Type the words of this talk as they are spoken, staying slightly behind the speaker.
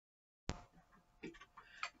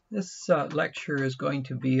This lecture is going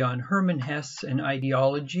to be on Hermann Hesse and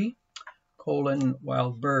ideology,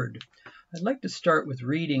 Wild Bird. I'd like to start with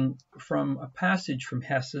reading from a passage from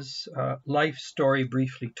Hesse's Life Story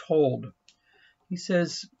Briefly Told. He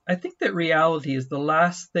says, "I think that reality is the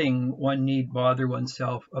last thing one need bother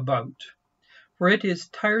oneself about, for it is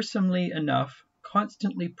tiresomely enough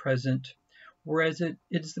constantly present, whereas it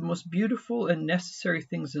is the most beautiful and necessary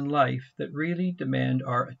things in life that really demand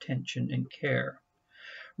our attention and care.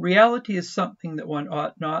 Reality is something that one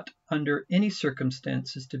ought not under any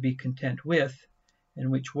circumstances to be content with, and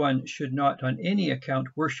which one should not on any account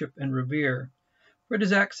worship and revere, for it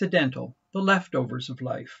is accidental, the leftovers of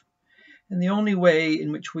life, and the only way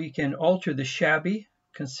in which we can alter the shabby,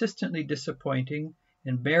 consistently disappointing,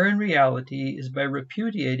 and barren reality is by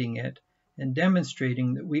repudiating it and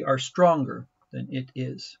demonstrating that we are stronger than it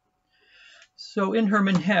is." So in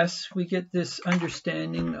Hermann Hesse, we get this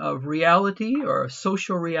understanding of reality, or a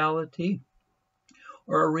social reality,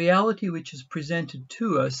 or a reality which is presented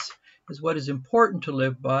to us as what is important to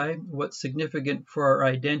live by, what's significant for our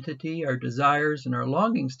identity, our desires, and our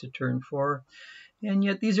longings to turn for. And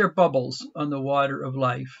yet these are bubbles on the water of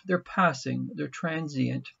life. They're passing, they're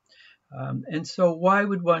transient. And so why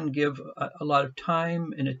would one give a lot of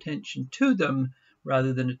time and attention to them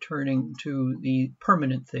rather than turning to the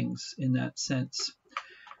permanent things in that sense?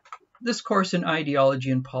 This course in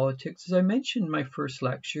ideology and politics, as I mentioned in my first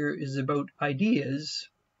lecture, is about ideas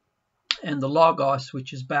and the logos,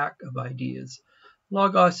 which is back of ideas.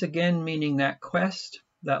 Logos, again, meaning that quest,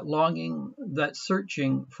 that longing, that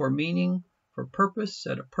searching for meaning, for purpose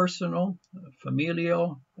at a personal, a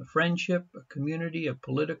familial, a friendship, a community, a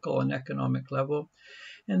political and economic level,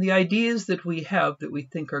 and the ideas that we have that we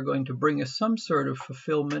think are going to bring us some sort of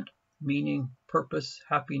fulfillment, meaning, purpose,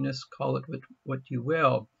 happiness, call it what you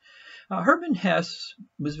will. Hermann Hesse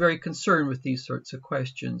was very concerned with these sorts of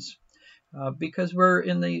questions because we're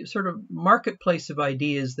in the sort of marketplace of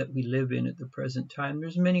ideas that we live in at the present time.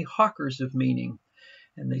 There's many hawkers of meaning,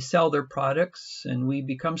 and they sell their products, and we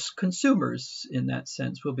become consumers in that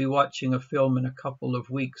sense. We'll be watching a film in a couple of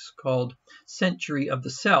weeks called Century of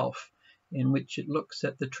the Self, in which it looks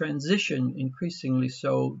at the transition, increasingly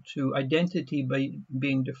so, to identity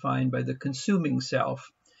being defined by the consuming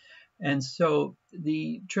self. And so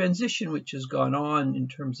the transition which has gone on in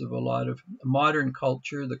terms of a lot of modern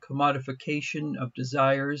culture, the commodification of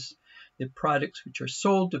desires, the products which are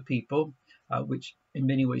sold to people, which in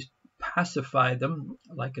many ways pacify them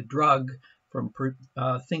like a drug from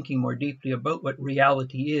thinking more deeply about what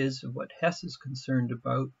reality is, of what Hesse is concerned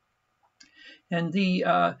about, and the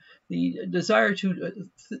desire to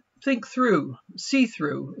think through, see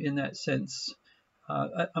through, in that sense,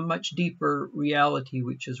 a much deeper reality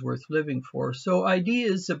which is worth living for. So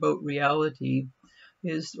ideas about reality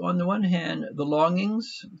is, on the one hand, the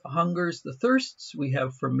longings, the hungers, the thirsts we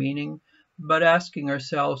have for meaning, but asking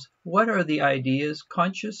ourselves, what are the ideas,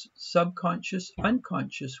 conscious, subconscious,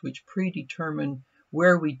 unconscious, which predetermine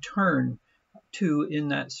where we turn to in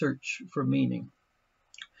that search for meaning?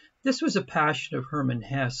 This was a passion of Hermann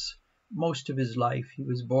Hesse most of his life. He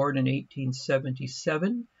was born in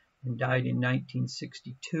 1877 and died in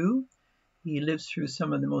 1962. He lives through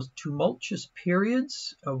some of the most tumultuous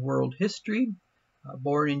periods of world history.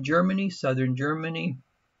 Born in Germany, southern Germany,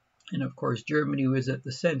 and of course Germany was at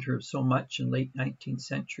the center of so much in late 19th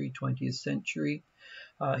century, 20th century.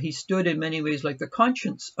 He stood in many ways like the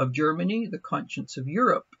conscience of Germany, the conscience of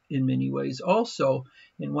Europe in many ways also,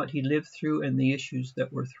 in what he lived through and the issues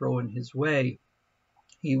that were thrown his way.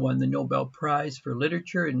 He won the Nobel Prize for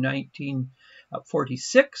Literature in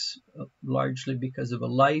 1946, largely because of a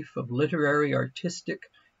life of literary, artistic,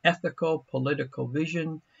 ethical, political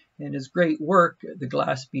vision, and his great work, The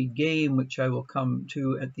Glass Bead Game, which I will come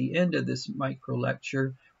to at the end of this micro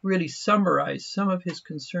lecture, really summarized some of his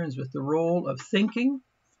concerns with the role of thinking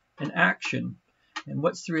and action, and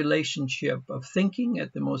what's the relationship of thinking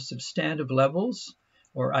at the most substantive levels,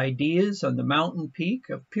 or ideas on the mountain peak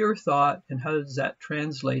of pure thought, and how is that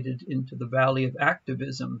translated into the valley of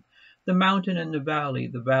activism? The mountain and the valley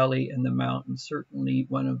and the mountain, certainly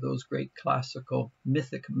one of those great classical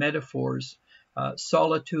mythic metaphors.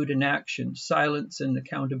 Solitude and action, silence and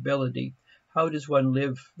accountability. How does one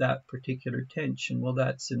live that particular tension? Well,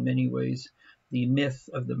 that's in many ways the myth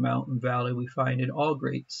of the mountain valley we find in all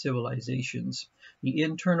great civilizations. The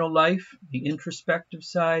internal life, the introspective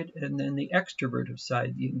side, and then the extrovertive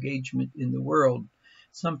side, the engagement in the world.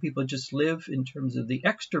 Some people just live in terms of the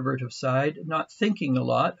extrovertive side, not thinking a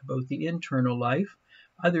lot about the internal life.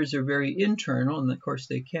 Others are very internal, and of course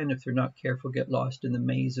they can, if they're not careful, get lost in the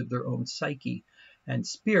maze of their own psyche and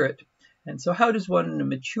spirit. And so how does one in a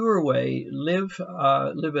mature way live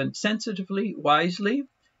sensitively, wisely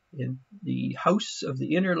in the house of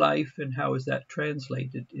the inner life, and how is that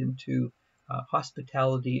translated into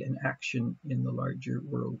hospitality and action in the larger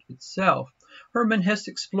world itself? Hermann Hesse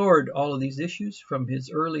explored all of these issues from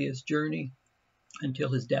his earliest journey until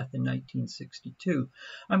his death in 1962.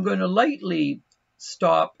 I'm going to lightly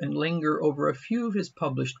stop and linger over a few of his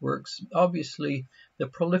published works. Obviously, the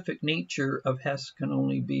prolific nature of Hesse can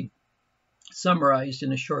only be summarized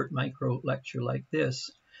in a short micro lecture like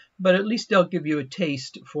this, but at least I'll give you a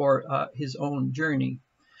taste for his own journey.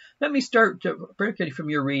 Let me start, particularly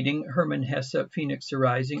from your reading, Hermann Hesse, Phoenix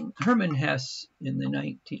Arising. Hermann Hesse in the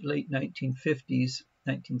late 1950s,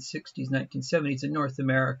 1960s, 1970s in North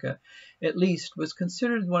America, at least, was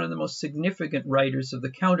considered one of the most significant writers of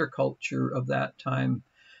the counterculture of that time.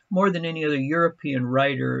 More than any other European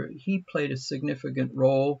writer, he played a significant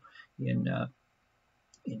role in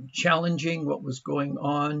challenging what was going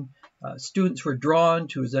on. Students were drawn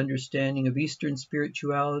to his understanding of Eastern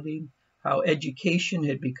spirituality, how education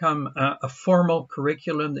had become a formal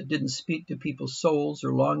curriculum that didn't speak to people's souls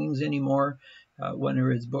or longings anymore. One of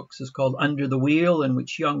his books is called Under the Wheel, in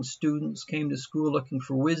which young students came to school looking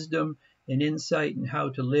for wisdom and insight in how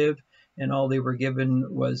to live, and all they were given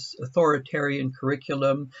was authoritarian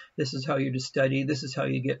curriculum. This is how you're to study, this is how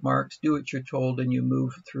you get marks, do what you're told, and you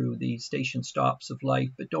move through the station stops of life,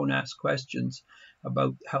 but don't ask questions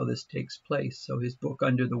about how this takes place. So his book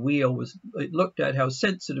Under the Wheel looked at how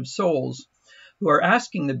sensitive souls who are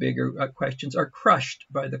asking the bigger questions are crushed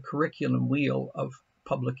by the curriculum wheel of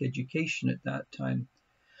public education at that time.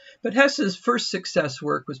 But Hesse's first success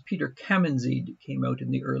work was Peter Camenzind. It came out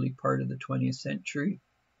in the early part of the 20th century.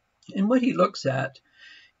 And what he looks at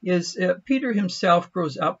is Peter himself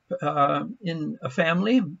grows up in a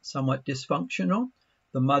family somewhat dysfunctional.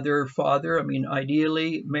 The mother, father,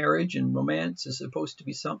 ideally marriage and romance is supposed to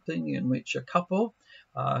be something in which a couple,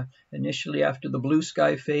 initially after the blue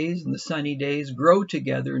sky phase and the sunny days, grow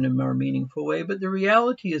together in a more meaningful way. But the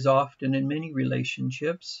reality is often in many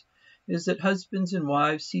relationships is that husbands and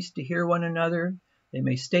wives cease to hear one another. They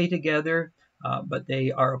may stay together, but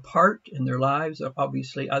they are apart in their lives.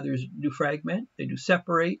 Obviously, others do fragment, they do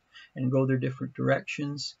separate and go their different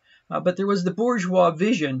directions. But there was the bourgeois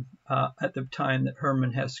vision at the time that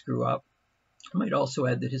Hermann Hesse grew up. I might also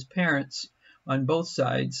add that his parents on both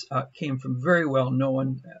sides came from very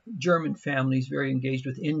well-known German families, very engaged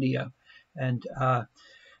with India. And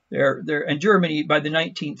Germany, by the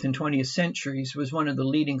 19th and 20th centuries, was one of the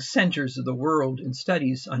leading centers of the world in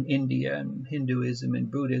studies on India and Hinduism and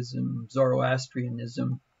Buddhism,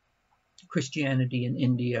 Zoroastrianism, Christianity in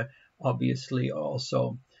India, obviously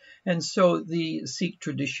also. And so the Sikh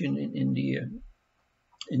tradition in India,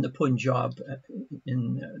 in the Punjab,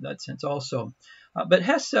 in that sense also. But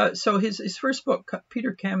Hesse, so his first book,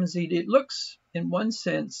 Peter Camenzind, it looks in one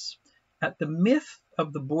sense at the myth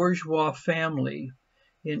of the bourgeois family,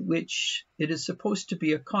 in which it is supposed to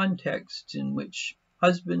be a context in which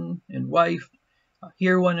husband and wife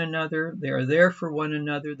hear one another, they are there for one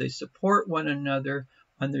another, they support one another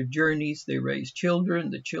on their journeys, they raise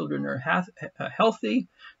children, the children are healthy,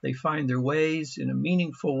 they find their ways in a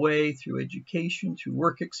meaningful way through education, through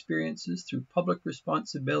work experiences, through public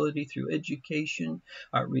responsibility, through education,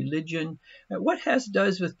 religion. What Hesse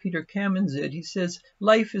does with Peter Camenzind, he says,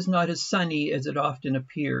 life is not as sunny as it often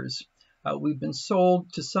appears. We've been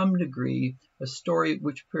sold to some degree a story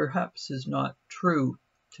which perhaps is not true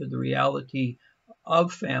to the reality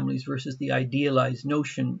of families versus the idealized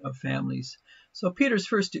notion of families. So Peter's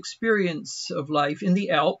first experience of life in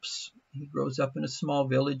the Alps, he grows up in a small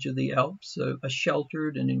village of the Alps, a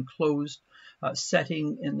sheltered and enclosed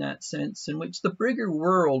setting in that sense, in which the bigger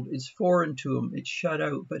world is foreign to him, it's shut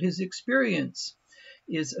out. But his experience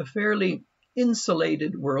is a fairly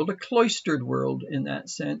insulated world, a cloistered world in that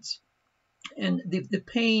sense. And the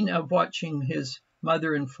pain of watching his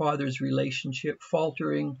mother and father's relationship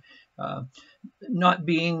faltering, not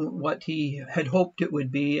being what he had hoped it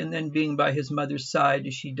would be, and then being by his mother's side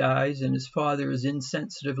as she dies, and his father is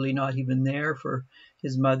insensitively not even there for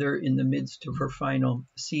his mother in the midst of her final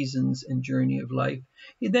seasons and journey of life.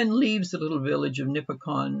 He then leaves the little village of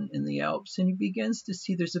Nippon in the Alps, and he begins to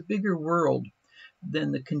see there's a bigger world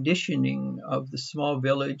than the conditioning of the small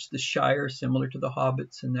village, the shire, similar to the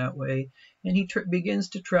hobbits in that way. And he begins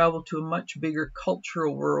to travel to a much bigger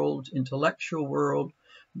cultural world, intellectual world,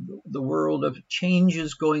 the world of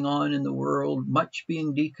changes going on in the world, much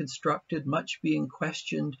being deconstructed, much being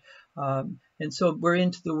questioned. And so we're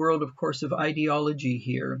into the world, of course, of ideology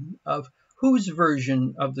here, of whose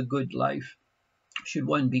version of the good life should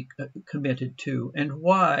one be committed to, and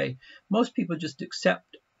why. Most people just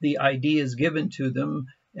accept the ideas given to them,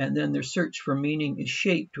 and then their search for meaning is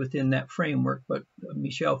shaped within that framework. What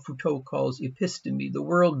Michel Foucault calls episteme, the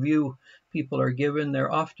worldview people are given.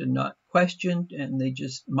 They're often not questioned, and they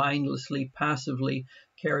just mindlessly, passively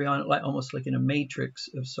carry on, almost like in a matrix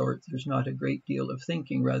of sorts. There's not a great deal of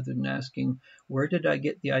thinking, rather than asking, where did I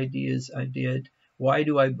get the ideas I did? Why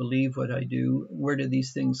do I believe what I do? Where do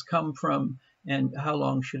these things come from? And how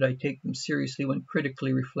long should I take them seriously when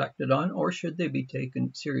critically reflected on, or should they be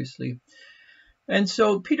taken seriously? And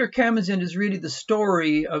so Peter Camenzind is really the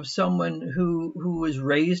story of someone who was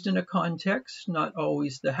raised in a context, not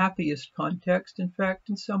always the happiest context, in fact,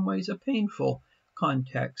 in some ways a painful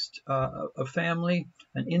context, a family,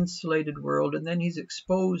 an insulated world, and then he's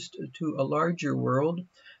exposed to a larger world.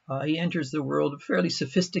 He enters the world of fairly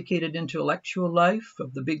sophisticated intellectual life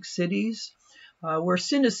of the big cities, where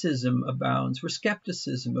cynicism abounds, where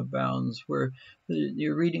skepticism abounds, where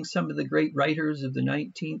you're reading some of the great writers of the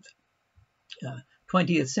 19th,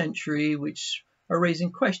 20th century, which are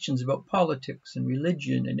raising questions about politics and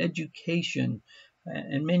religion and education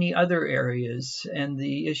and many other areas. And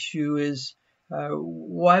the issue is,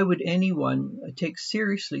 why would anyone take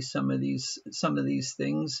seriously some of these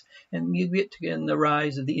things? And you get again the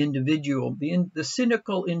rise of the individual, the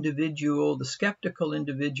cynical individual, the skeptical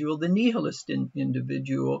individual, the nihilist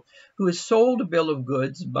individual, who is sold a bill of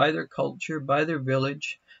goods by their culture, by their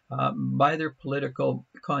village, by their political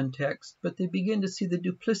context, but they begin to see the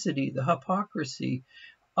duplicity, the hypocrisy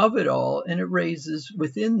of it all, and it raises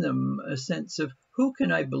within them a sense of, who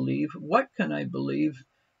can I believe, what can I believe,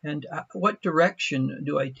 and what direction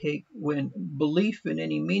do I take when belief in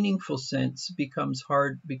any meaningful sense becomes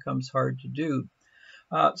hard to do.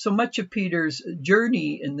 So much of Peter's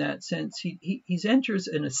journey in that sense, he enters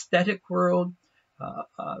an aesthetic world,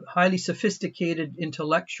 a highly sophisticated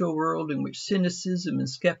intellectual world in which cynicism and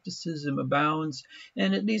skepticism abounds,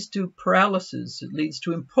 and it leads to paralysis, it leads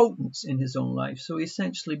to impotence in his own life. So he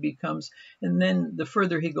essentially becomes, and then the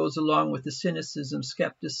further he goes along with the cynicism,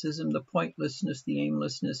 skepticism, the pointlessness, the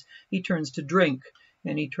aimlessness, he turns to drink,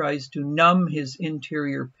 and he tries to numb his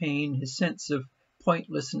interior pain, his sense of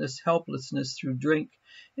pointlessness, helplessness through drink,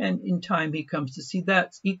 and in time he comes to see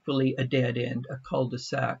that's equally a dead end, a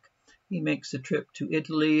cul-de-sac. He makes a trip to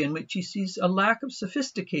Italy in which he sees a lack of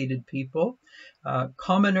sophisticated people,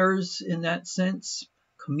 commoners in that sense,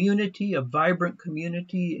 community, a vibrant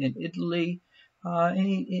community in Italy.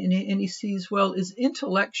 And he sees, well, is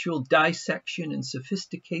intellectual dissection and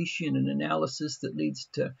sophistication and analysis that leads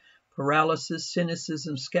to paralysis,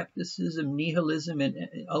 cynicism, skepticism, nihilism, and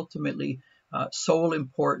ultimately soul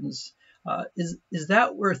importance. Is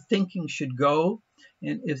that where thinking should go?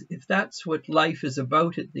 And if that's what life is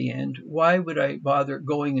about at the end, why would I bother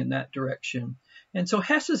going in that direction? And so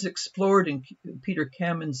Hesse has explored in Peter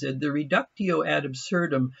Camenzind the reductio ad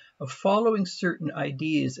absurdum of following certain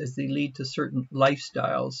ideas as they lead to certain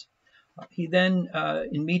lifestyles. He then,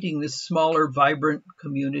 in meeting this smaller, vibrant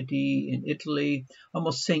community in Italy,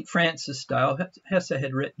 almost St. Francis style, Hesse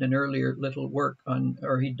had written an earlier little work on,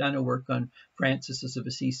 or he'd done a work on Francis of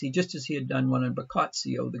Assisi, just as he had done one on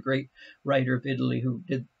Boccaccio, the great writer of Italy who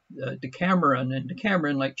did Decameron. And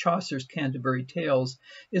Decameron, like Chaucer's Canterbury Tales,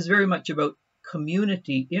 is very much about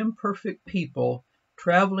community, imperfect people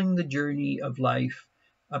traveling the journey of life,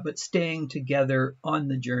 but staying together on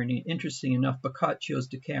the journey. Interesting enough, Boccaccio's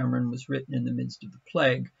Decameron was written in the midst of the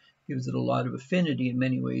plague. Gives it a lot of affinity in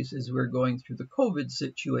many ways as we're going through the COVID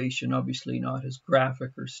situation, obviously not as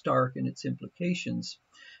graphic or stark in its implications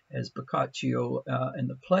as Boccaccio and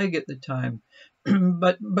the plague at the time.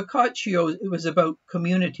 But Boccaccio, it was about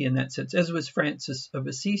community in that sense, as was Francis of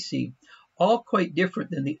Assisi, all quite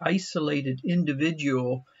different than the isolated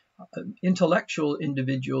individual, intellectual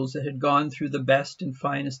individuals that had gone through the best and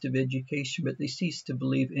finest of education, but they ceased to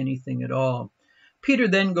believe anything at all. Peter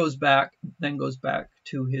then goes back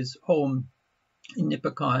to his home in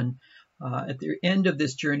Nippicon. At the end of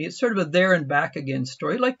this journey, it's sort of a there and back again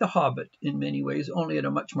story, like The Hobbit in many ways, only at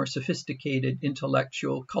a much more sophisticated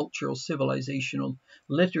intellectual, cultural, civilizational,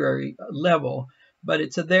 literary level. But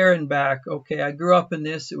it's a there and back. Okay, I grew up in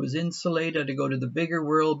this. It was insulated. I go to the bigger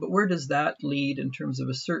world. But where does that lead in terms of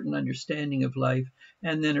a certain understanding of life?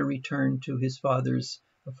 And then a return to his father's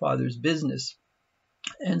business.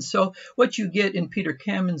 And so what you get in Peter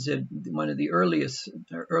Camenzind, one of the earliest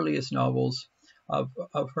novels of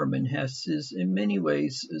Hermann Hesse, is in many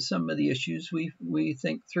ways some of the issues we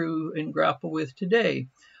think through and grapple with today.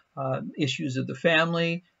 Issues of the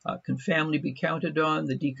family, can family be counted on,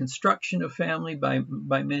 the deconstruction of family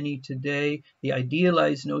by many today, the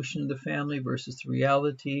idealized notion of the family versus the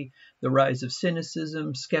reality, the rise of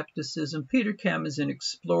cynicism, skepticism. Peter Camenzind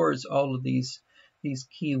explores all of these these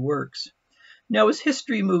key works. Now, as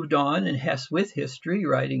history moved on, and Hesse with history,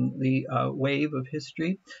 riding the wave of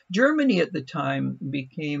history, Germany at the time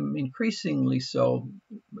became increasingly so,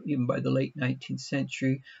 even by the late 19th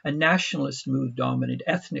century, a nationalist move dominated,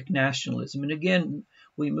 ethnic nationalism. And again,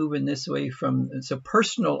 we move in this way from it's a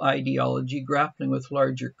personal ideology grappling with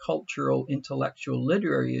larger cultural, intellectual,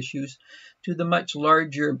 literary issues to the much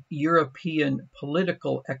larger European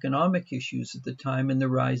political, economic issues at the time and the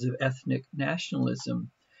rise of ethnic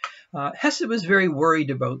nationalism. Hesse was very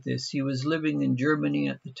worried about this. He was living in Germany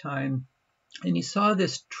at the time, and he saw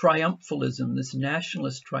this triumphalism, this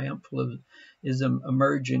nationalist triumphalism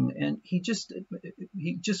emerging, and he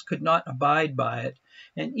just could not abide by it.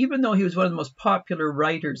 And even though he was one of the most popular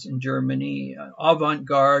writers in Germany,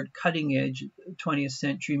 avant-garde, cutting-edge 20th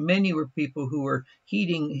century, many were people who were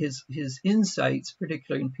heeding his insights,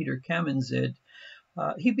 particularly in Peter Camenzind.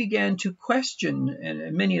 He began to question,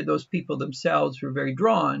 and many of those people themselves were very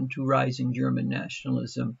drawn to rising German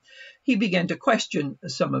nationalism. He began to question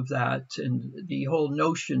some of that and the whole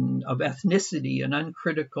notion of ethnicity, an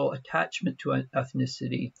uncritical attachment to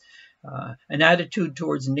ethnicity, an attitude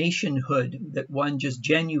towards nationhood that one just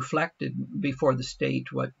genuflected before the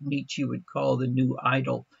state, what Nietzsche would call the new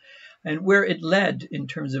idol. And where it led in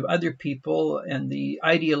terms of other people and the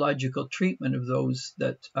ideological treatment of those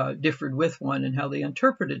that differed with one and how they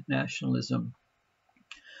interpreted nationalism.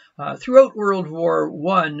 Throughout World War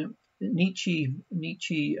I, Nietzsche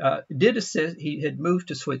did assist. He had moved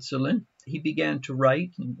to Switzerland. He began to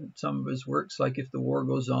write, and some of his works, like If the War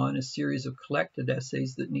Goes On, a series of collected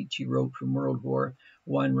essays that Nietzsche wrote from World War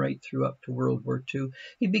I right through up to World War II.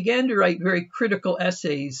 He began to write very critical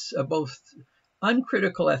essays, both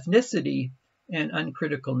uncritical ethnicity and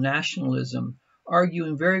uncritical nationalism,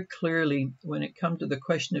 arguing very clearly when it comes to the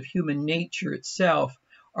question of human nature itself,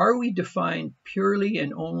 are we defined purely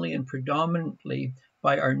and only and predominantly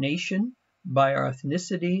by our nation, by our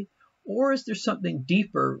ethnicity, or is there something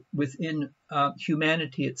deeper within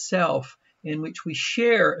humanity itself in which we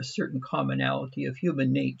share a certain commonality of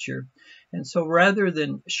human nature? And so rather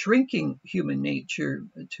than shrinking human nature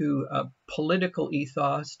to a political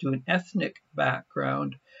ethos, to an ethnic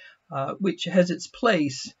background, which has its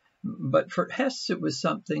place, but for Hesse it was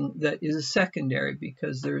something that is secondary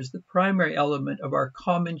because there is the primary element of our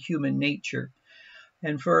common human nature.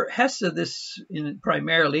 And for Hesse, this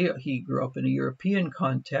primarily, he grew up in a European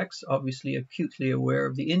context, obviously acutely aware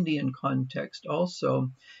of the Indian context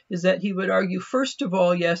also, is that he would argue, first of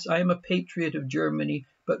all, yes, I am a patriot of Germany,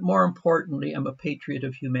 but more importantly, I'm a patriot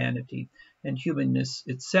of humanity and humanness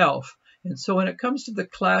itself. And so when it comes to the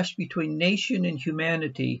clash between nation and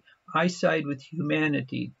humanity, I side with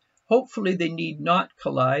humanity. Hopefully they need not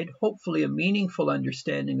collide. Hopefully a meaningful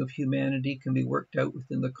understanding of humanity can be worked out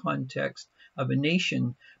within the context of a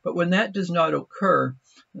nation. But when that does not occur,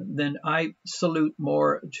 then I salute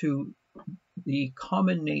more to the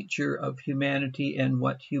common nature of humanity and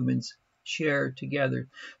what humans share together.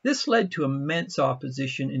 This led to immense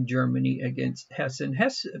opposition in Germany against Hesse, and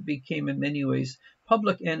Hesse became in many ways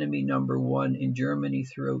public enemy number one in Germany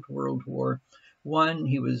throughout World War I.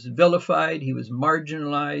 He was vilified, he was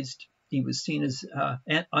marginalized, he was seen as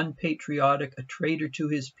unpatriotic, a traitor to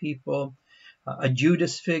his people, a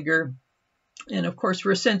Judas figure. And of course,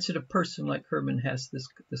 for a sensitive person like Hermann Hesse,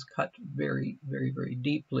 this cut very, very, very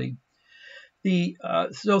deeply.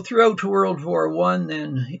 So throughout World War I,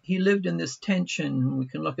 then, he lived in this tension. We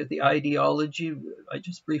can look at the ideology I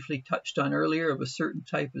just briefly touched on earlier of a certain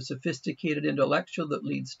type of sophisticated intellectual that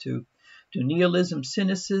leads to nihilism,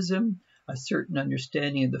 cynicism, a certain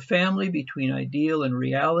understanding of the family between ideal and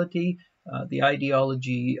reality, the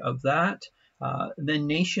ideology of that. Then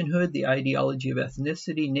nationhood, the ideology of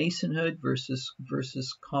ethnicity, nationhood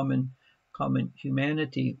versus common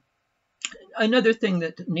humanity. Another thing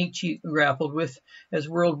that Nietzsche grappled with as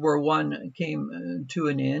World War I came to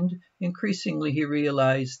an end, increasingly he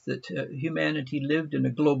realized that humanity lived in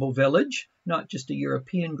a global village, not just a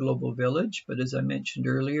European global village, but as I mentioned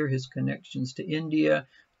earlier, his connections to India,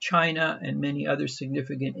 China, and many other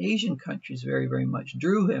significant Asian countries very, very much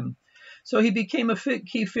drew him. So he became a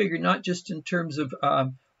key figure, not just in terms of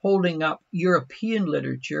holding up European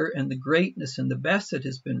literature and the greatness and the best that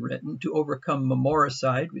has been written to overcome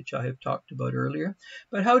memoricide, which I have talked about earlier,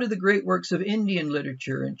 but how do the great works of Indian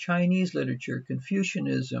literature and Chinese literature,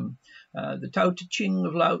 Confucianism, the Tao Te Ching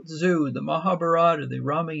of Lao Tzu, the Mahabharata, the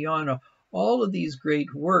Ramayana, all of these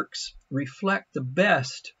great works reflect the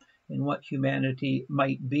best in what humanity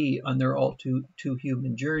might be on their all too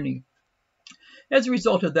human journey. As a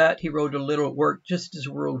result of that, he wrote a little work just as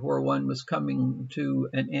World War I was coming to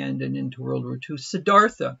an end and into World War II,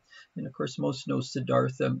 Siddhartha. And of course, most know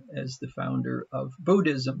Siddhartha as the founder of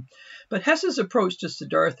Buddhism. But Hesse's approach to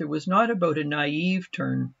Siddhartha was not about a naive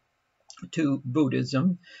turn to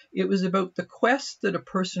Buddhism. It was about the quest that a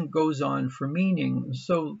person goes on for meaning.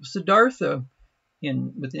 So Siddhartha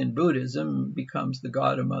within Buddhism becomes the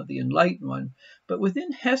Gautama, the enlightened one. But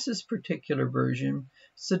within Hesse's particular version,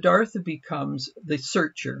 Siddhartha becomes the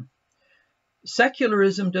searcher.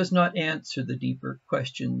 Secularism does not answer the deeper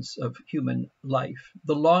questions of human life,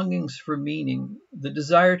 the longings for meaning, the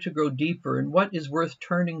desire to go deeper, and what is worth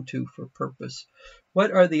turning to for purpose.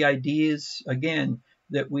 What are the ideas, again,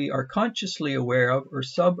 that we are consciously aware of or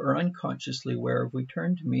or unconsciously aware of, we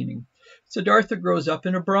turn to meaning. Siddhartha grows up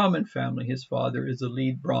in a Brahmin family. His father is a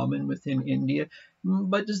lead Brahmin within India.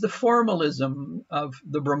 But does the formalism of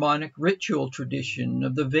the Brahmanic ritual tradition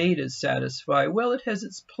of the Vedas satisfy? Well, it has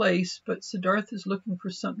its place, but Siddhartha is looking for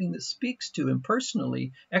something that speaks to him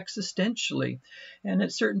personally, existentially. And at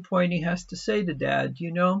a certain point, he has to say to Dad,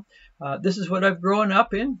 this is what I've grown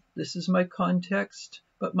up in. This is my context.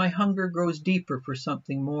 But my hunger grows deeper for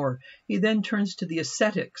something more. He then turns to the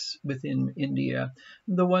ascetics within India,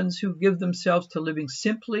 the ones who give themselves to living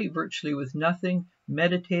simply, virtually with nothing,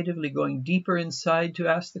 meditatively going deeper inside to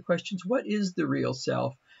ask the questions, what is the real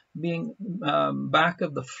self? Being back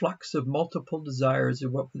of the flux of multiple desires, or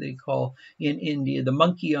what they call in India, the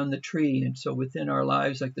monkey on the tree. And so within our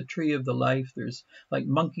lives, like the tree of the life, there's like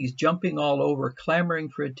monkeys jumping all over, clamoring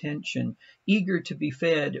for attention, eager to be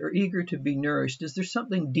fed or eager to be nourished. Is there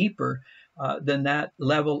something deeper than that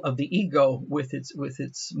level of the ego with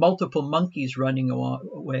its multiple monkeys running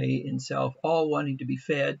away in self, all wanting to be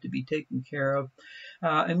fed, to be taken care of?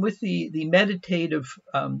 And with the meditative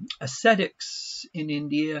ascetics in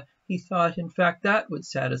India, he thought, in fact, that would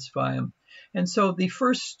satisfy him. And so the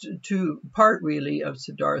first part, really, of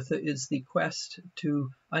Siddhartha is the quest to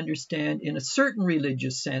understand, in a certain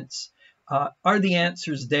religious sense, are the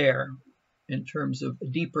answers there in terms of a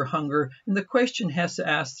deeper hunger? And the question Hesse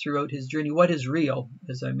asked throughout his journey, what is real,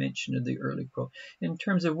 as I mentioned in the early quote, in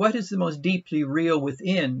terms of what is the most deeply real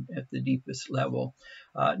within at the deepest level,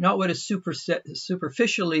 not what is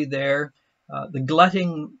superficially there, the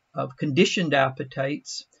glutting of conditioned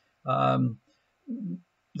appetites, the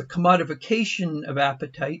commodification of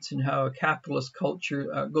appetites, and how a capitalist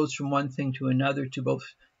culture goes from one thing to another to both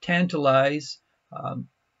tantalize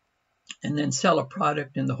and then sell a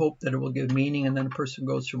product in the hope that it will give meaning, and then a person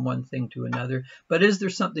goes from one thing to another. But is there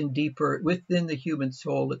something deeper within the human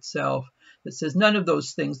soul itself that says none of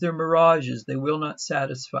those things, they're mirages, they will not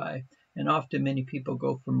satisfy? And often many people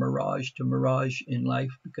go from mirage to mirage in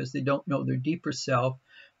life because they don't know their deeper self,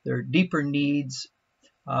 their deeper needs,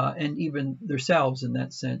 and even themselves in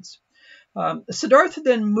that sense. Siddhartha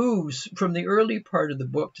then moves from the early part of the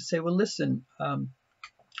book to say, well, listen,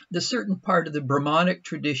 the certain part of the Brahmanic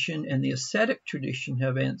tradition and the ascetic tradition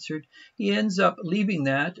have answered. He ends up leaving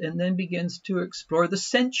that and then begins to explore the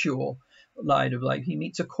sensual light of life. He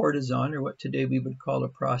meets a courtesan, or what today we would call a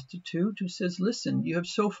prostitute, who says, listen, you have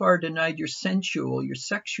so far denied your sensual, your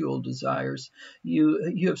sexual desires.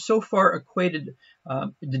 You have so far equated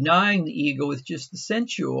denying the ego with just the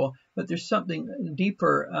sensual, but there's something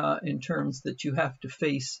deeper in terms that you have to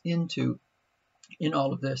face into in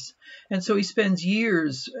all of this. And so he spends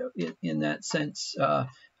years in that sense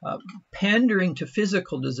pandering to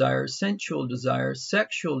physical desires, sensual desires,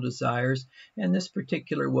 sexual desires, and this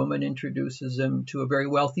particular woman introduces him to a very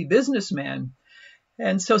wealthy businessman.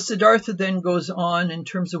 And so Siddhartha then goes on in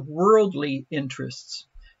terms of worldly interests.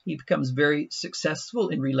 He becomes very successful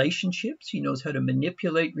in relationships. He knows how to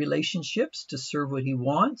manipulate relationships to serve what he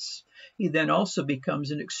wants. He then also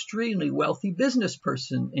becomes an extremely wealthy business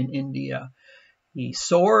person in India. He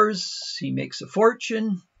soars, he makes a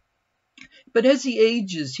fortune, but as he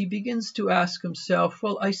ages, he begins to ask himself,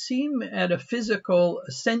 well, I seem at a physical,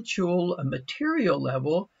 a sensual, a material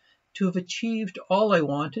level to have achieved all I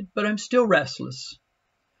wanted, but I'm still restless.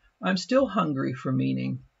 I'm still hungry for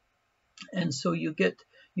meaning. And so you get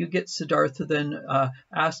Siddhartha then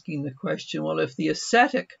asking the question, well, if the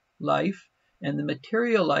ascetic life and the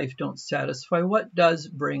material life don't satisfy, what does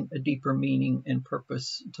bring a deeper meaning and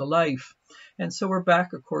purpose to life? And so we're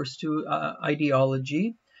back, of course, to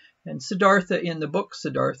ideology. And Siddhartha, in the book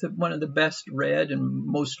Siddhartha, one of the best read and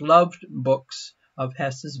most loved books of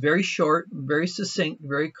Hesse's, very short, very succinct,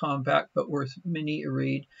 very compact, but worth many a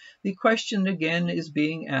read. The question again is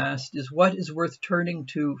being asked is what is worth turning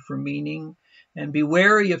to for meaning? And be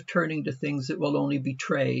wary of turning to things that will only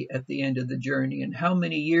betray at the end of the journey. And how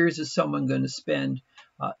many years is someone going to spend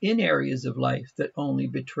in areas of life that only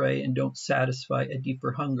betray and don't satisfy a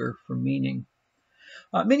deeper hunger for meaning.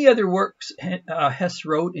 Many other works Hesse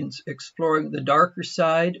wrote in exploring the darker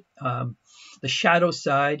side, the shadow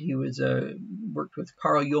side. He was worked with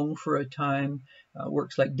Carl Jung for a time,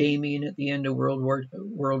 works like Damien at the end of World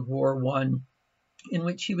War I, in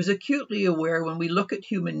which he was acutely aware when we look at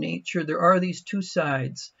human nature, there are these two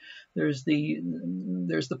sides. There's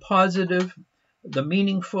the positive, the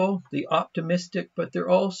meaningful, the optimistic, but they're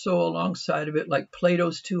also alongside of it like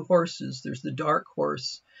Plato's two horses. There's the dark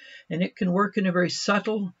horse, and it can work in a very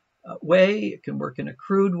subtle way. It can work in a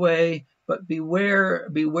crude way, but beware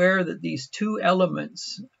that these two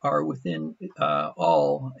elements are within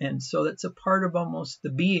all, and so that's a part of almost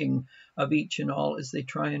the being of each and all as they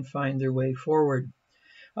try and find their way forward.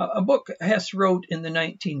 A book Hesse wrote in the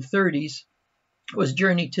 1930s was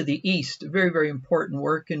Journey to the East, a very, very important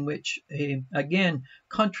work in which, again,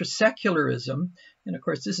 contra-secularism, and of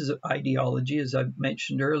course this is an ideology, as I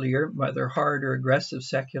mentioned earlier, whether hard or aggressive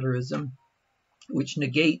secularism, which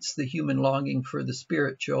negates the human longing for the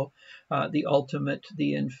spiritual, the ultimate,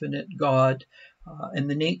 the infinite God, and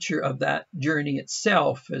the nature of that journey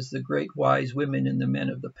itself, as the great wise women and the men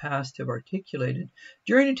of the past have articulated.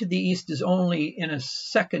 Journey to the East is only in a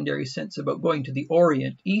secondary sense about going to the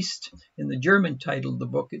Orient. East, in the German title of the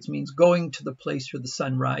book, it means going to the place where the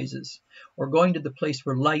sun rises, or going to the place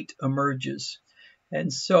where light emerges.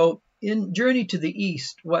 And so in Journey to the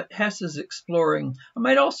East, what Hesse is exploring, I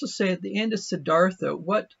might also say at the end of Siddhartha,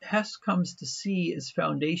 what Hesse comes to see as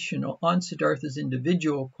foundational on Siddhartha's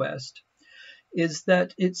individual quest is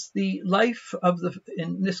that it's the life of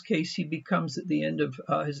in this case, he becomes at the end of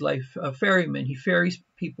his life a ferryman. He ferries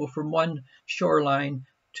people from one shoreline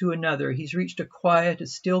to another. He's reached a quiet, a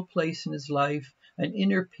still place in his life, an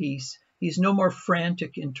inner peace. He's no more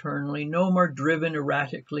frantic internally, no more driven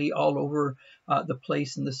erratically all over the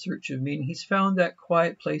place in the search of meaning. He's found that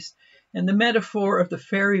quiet place. And the metaphor of the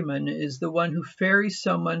ferryman is the one who ferries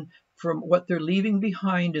someone from what they're leaving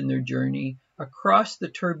behind in their journey across the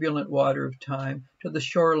turbulent water of time to the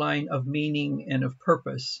shoreline of meaning and of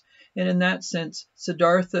purpose. And in that sense,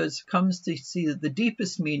 Siddhartha comes to see that the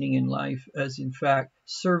deepest meaning in life is, in fact,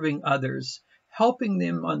 serving others, helping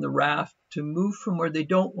them on the raft to move from where they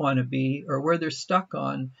don't want to be or where they're stuck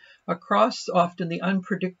on, across often the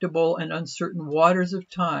unpredictable and uncertain waters of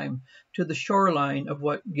time to the shoreline of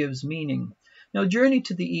what gives meaning. Now, Journey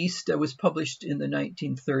to the East was published in the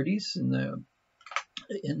 1930s,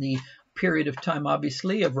 in the period of time,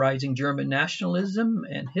 obviously, of rising German nationalism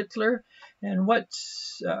and Hitler, and what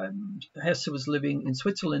Hesse was living in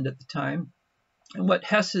Switzerland at the time. And what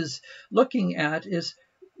Hesse is looking at is,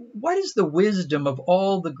 what is the wisdom of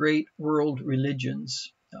all the great world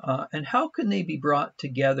religions, and how can they be brought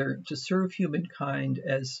together to serve humankind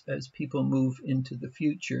as people move into the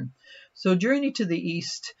future? So Journey to the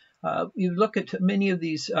East, you look at many of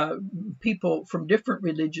these people from different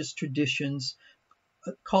religious traditions,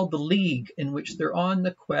 called the League, in which they're on the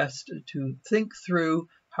quest to think through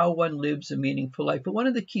how one lives a meaningful life. But one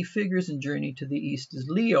of the key figures in Journey to the East is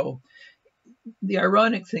Leo. The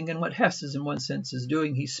ironic thing, and what Hesse in one sense is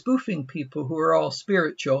doing, he's spoofing people who are all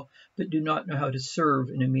spiritual but do not know how to serve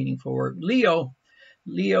in a meaningful way.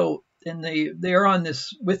 Leo, and they are on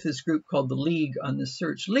this with this group called the League on this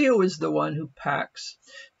search. Leo is the one who packs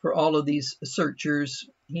for all of these searchers.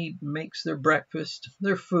 He makes their breakfast,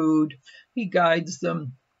 their food, he guides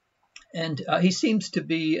them, and he seems to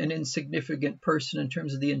be an insignificant person in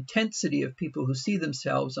terms of the intensity of people who see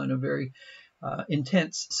themselves on a very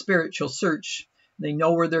intense spiritual search. They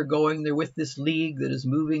know where they're going. They're with this League that is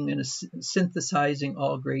moving and synthesizing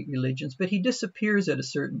all great religions, but he disappears at a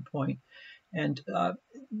certain point, and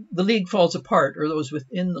the League falls apart, or those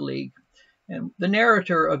within the League. And the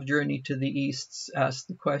narrator of Journey to the East asks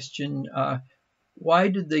the question, why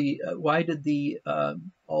did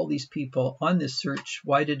all these people on this search,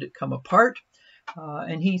 why did it come apart?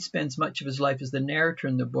 And he spends much of his life as the narrator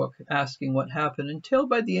in the book asking what happened, until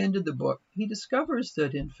by the end of the book he discovers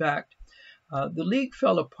that in fact the League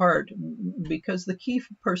fell apart because the key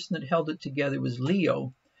person that held it together was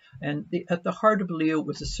Leo, and at the heart of Leo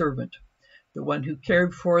was a servant, the one who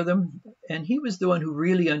cared for them, and he was the one who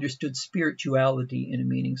really understood spirituality in a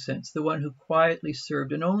meaning sense, the one who quietly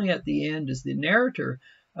served, and only at the end, as the narrator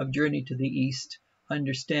of Journey to the East,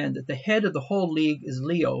 understand that the head of the whole League is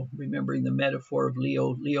Leo, remembering the metaphor of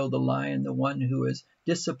Leo the lion, the one who has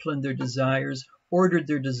disciplined their desires, ordered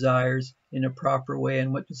their desires in a proper way.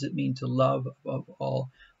 And what does it mean to love above all?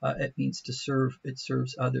 It means to serve. It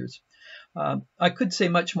serves others. I could say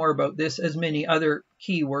much more about this, as many other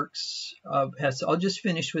key works of Hesse. I'll just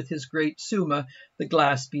finish with his great Summa, the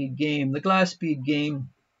Glass Bead Game. The Glass Bead Game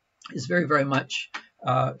is very, very much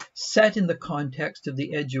set in the context of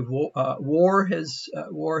the edge of war. War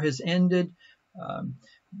has ended.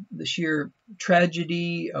 The sheer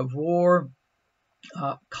tragedy of war.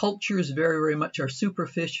 Cultures very, very much are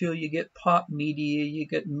superficial. You get pop media, you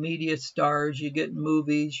get media stars, you get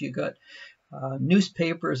movies, you got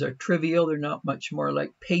newspapers are trivial. They're not much more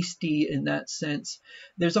like pasty in that sense.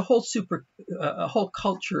 There's a whole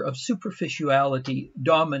culture of superficiality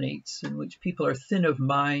dominates, in which people are thin of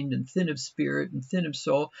mind and thin of spirit and thin of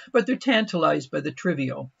soul, but they're tantalized by the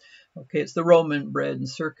trivial. Okay, it's the Roman bread and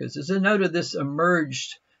circuses. And out of this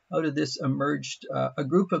emerged a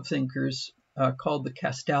group of thinkers called the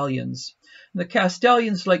Castalians. And the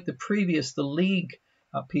Castalians, like the League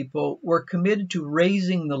people, were committed to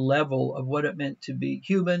raising the level of what it meant to be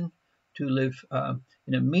human, to live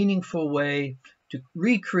in a meaningful way, to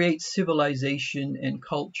recreate civilization and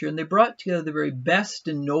culture. And they brought together the very best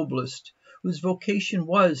and noblest, whose vocation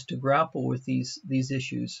was to grapple with these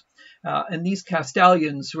issues. And these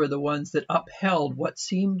Castalians were the ones that upheld what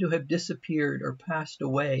seemed to have disappeared or passed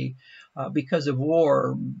away because of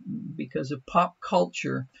war, because of pop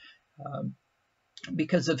culture,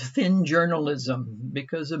 because of thin journalism,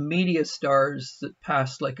 because of media stars that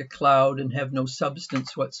pass like a cloud and have no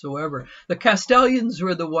substance whatsoever. The Castalians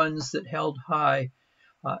were the ones that held high,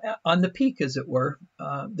 on the peak, as it were,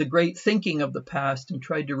 the great thinking of the past, and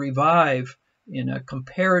tried to revive in a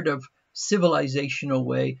comparative civilizational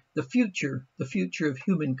way the future of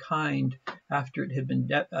humankind after it had been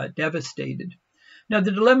devastated. Now,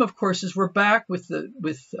 the dilemma, of course, is we're back with, and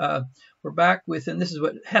this is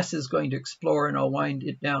what Hesse is going to explore, and I'll wind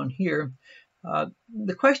it down here.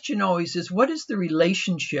 The question always is, what is the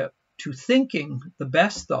relationship to thinking the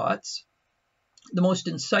best thoughts, the most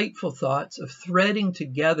insightful thoughts, of threading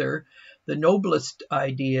together the noblest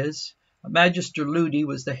ideas? Magister Ludi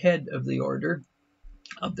was the head of the order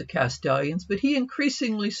of the Castalians, but he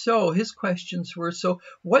increasingly so, his questions were, so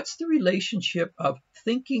what's the relationship of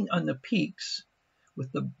thinking on the peaks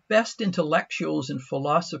with the best intellectuals and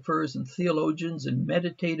philosophers and theologians and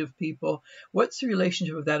meditative people? What's the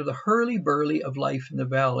relationship of that of the hurly-burly of life in the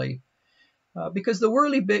valley? Because the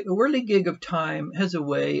whirligig of time has a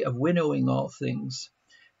way of winnowing all things.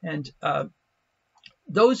 And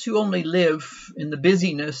those who only live in the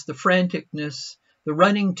busyness, the franticness, the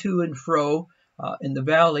running to and fro in the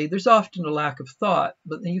valley, there's often a lack of thought.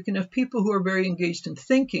 But then you can have people who are very engaged in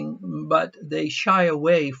thinking, but they shy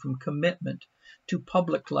away from commitment to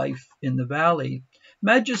public life in the valley.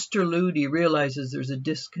 Magister Ludi realizes there's a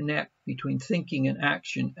disconnect between thinking and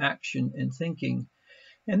action, action and thinking.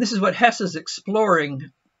 And this is what Hesse is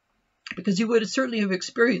exploring, because you would certainly have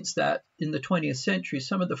experienced that in the 20th century.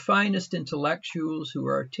 Some of the finest intellectuals who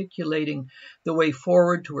are articulating the way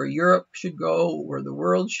forward to where Europe should go, where the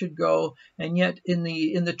world should go, and yet in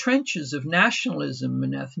the trenches of nationalism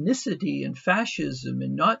and ethnicity and fascism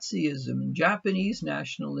and Nazism and Japanese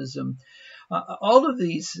nationalism, all of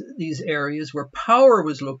these areas where power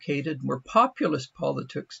was located, where populist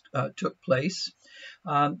politics took place,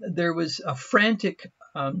 there was a frantic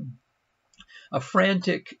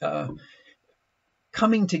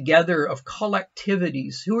coming together of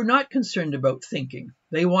collectivities who were not concerned about thinking.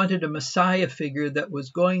 They wanted a messiah figure that was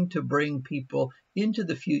going to bring people into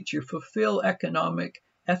the future, fulfill economic,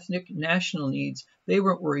 ethnic, national needs. They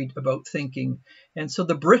weren't worried about thinking. And so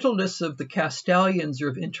the brittleness of the Castalians, or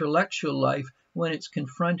of intellectual life, when it's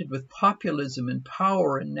confronted with populism and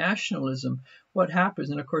power and nationalism, what happens?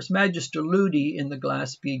 And of course, Magister Ludi in the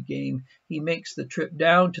Glass Bead Game, he makes the trip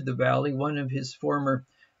down to the valley. One of his former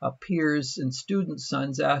peers and student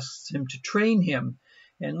sons asks him to train him.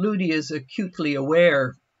 And Ludi is acutely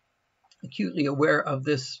aware of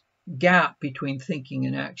this gap between thinking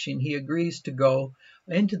and action. He agrees to go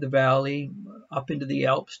into the valley, up into the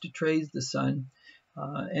Alps, to trace the sun.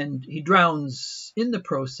 And he drowns in the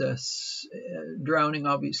process, drowning,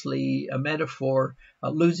 obviously a metaphor,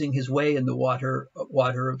 losing his way in the water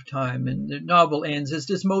of time. And the novel ends, as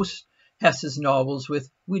does most Hesse's novels, with,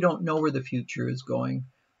 we don't know where the future is going.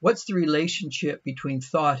 What's the relationship between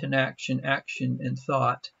thought and action, action and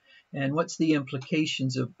thought? And what's the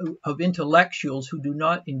implications of intellectuals who do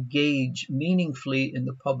not engage meaningfully in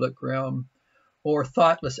the public realm, or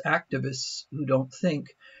thoughtless activists who don't think?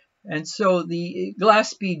 And so the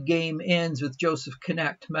Glass Bead Game ends with Joseph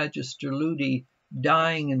Knecht, Magister Ludi,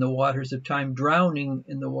 dying in the waters of time, drowning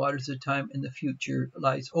in the waters of time, and the future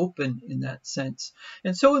lies open in that sense.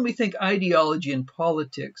 And so when we think ideology and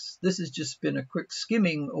politics, this has just been a quick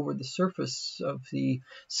skimming over the surface of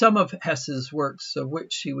some of Hesse's works, of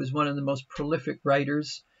which he was one of the most prolific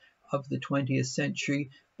writers of the 20th century.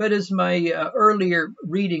 But as my earlier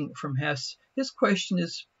reading from Hesse, his question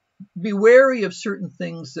is, be wary of certain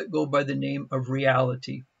things that go by the name of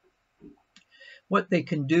reality. What they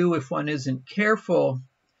can do if one isn't careful,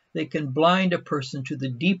 they can blind a person to the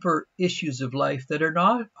deeper issues of life that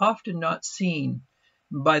are often not seen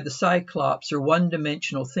by the cyclops or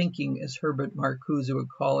one-dimensional thinking, as Herbert Marcuse would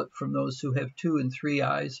call it, from those who have 2 and 3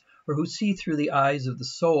 eyes, or who see through the eyes of the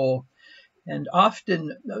soul. And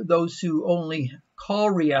often those who only call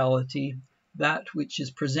reality that which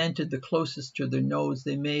is presented the closest to their nose,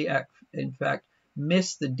 they may in fact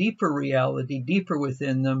miss the deeper reality deeper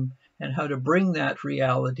within them, and how to bring that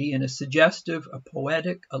reality in a suggestive, a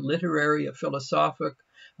poetic, a literary, a philosophic,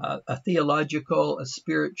 a theological, a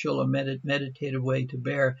spiritual, a meditative way to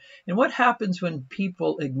bear. And what happens when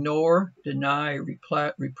people ignore, deny,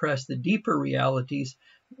 repress the deeper realities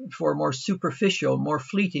for more superficial, more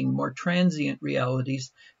fleeting, more transient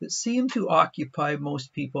realities that seem to occupy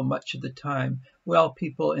most people much of the time? Well,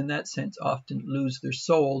 people in that sense often lose their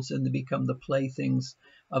souls, and they become the playthings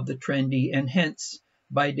of the trendy, and hence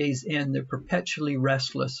by day's end they're perpetually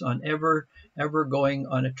restless, on ever going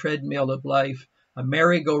on a treadmill of life, a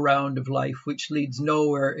merry-go-round of life which leads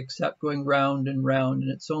nowhere except going round and round.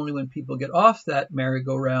 And it's only when people get off that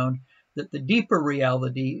merry-go-round that the deeper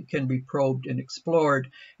reality can be probed and explored.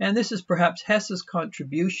 And this is perhaps Hesse's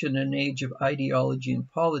contribution in an age of ideology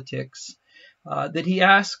and politics, that he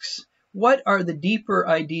asks, what are the deeper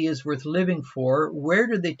ideas worth living for? Where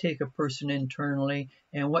do they take a person internally?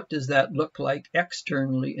 And what does that look like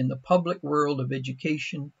externally in the public world of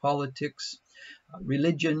education, politics,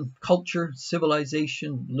 religion, culture,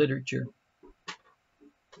 civilization, literature?